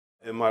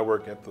In my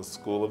work at the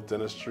School of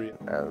Dentistry,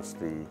 as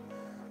the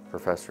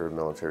professor of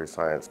military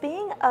science.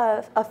 Being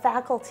a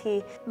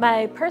faculty,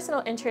 my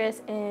personal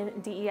interests in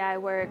DEI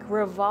work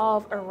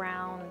revolve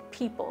around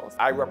people.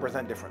 I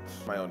represent difference.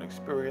 My own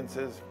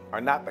experiences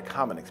are not the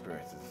common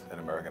experiences in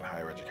American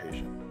higher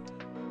education.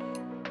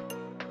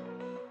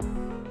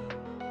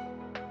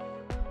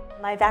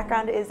 My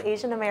background is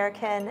Asian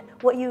American.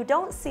 What you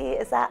don't see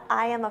is that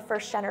I am a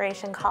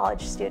first-generation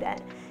college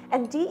student.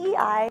 And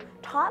DEI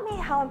taught me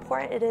how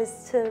important it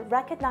is to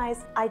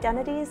recognize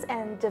identities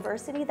and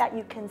diversity that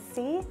you can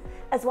see,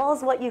 as well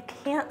as what you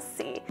can't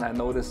see. I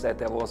noticed that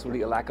there was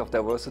really a lack of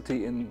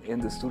diversity in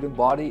the student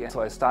body, and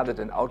so I started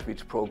an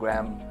outreach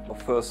program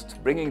of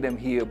first bringing them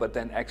here, but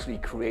then actually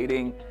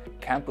creating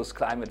campus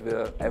climate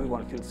where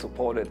everyone feels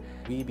supported.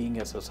 We being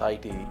a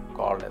society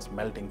called as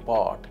melting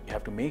pot, we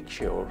have to make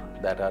sure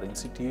that our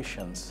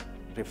institutions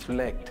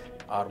reflect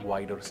our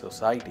wider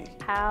society.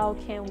 How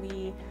can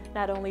we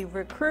not only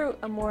recruit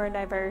a more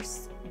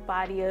diverse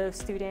body of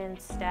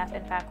students, staff,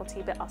 and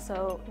faculty, but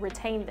also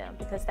retain them?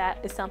 Because that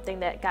is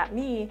something that got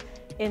me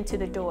into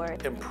the door.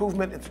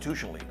 Improvement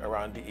institutionally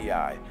around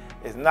DEI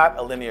is not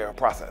a linear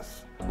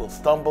process. We'll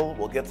stumble,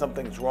 we'll get some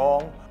things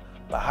wrong,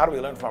 but how do we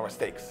learn from our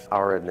mistakes?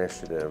 Our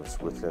initiatives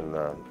within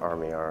the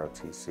Army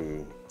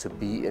ROTC to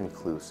be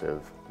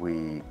inclusive,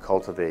 we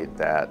cultivate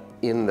that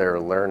in their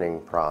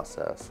learning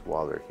process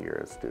while they're here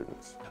as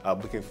students. I'm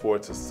looking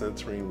forward to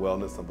centering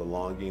wellness and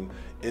belonging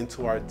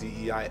into our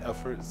DEI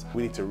efforts.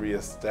 We need to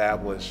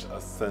reestablish a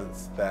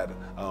sense that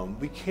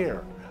we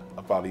care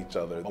about each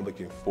other. I'm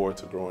looking forward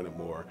to growing it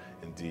more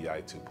in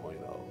DEI 2.0.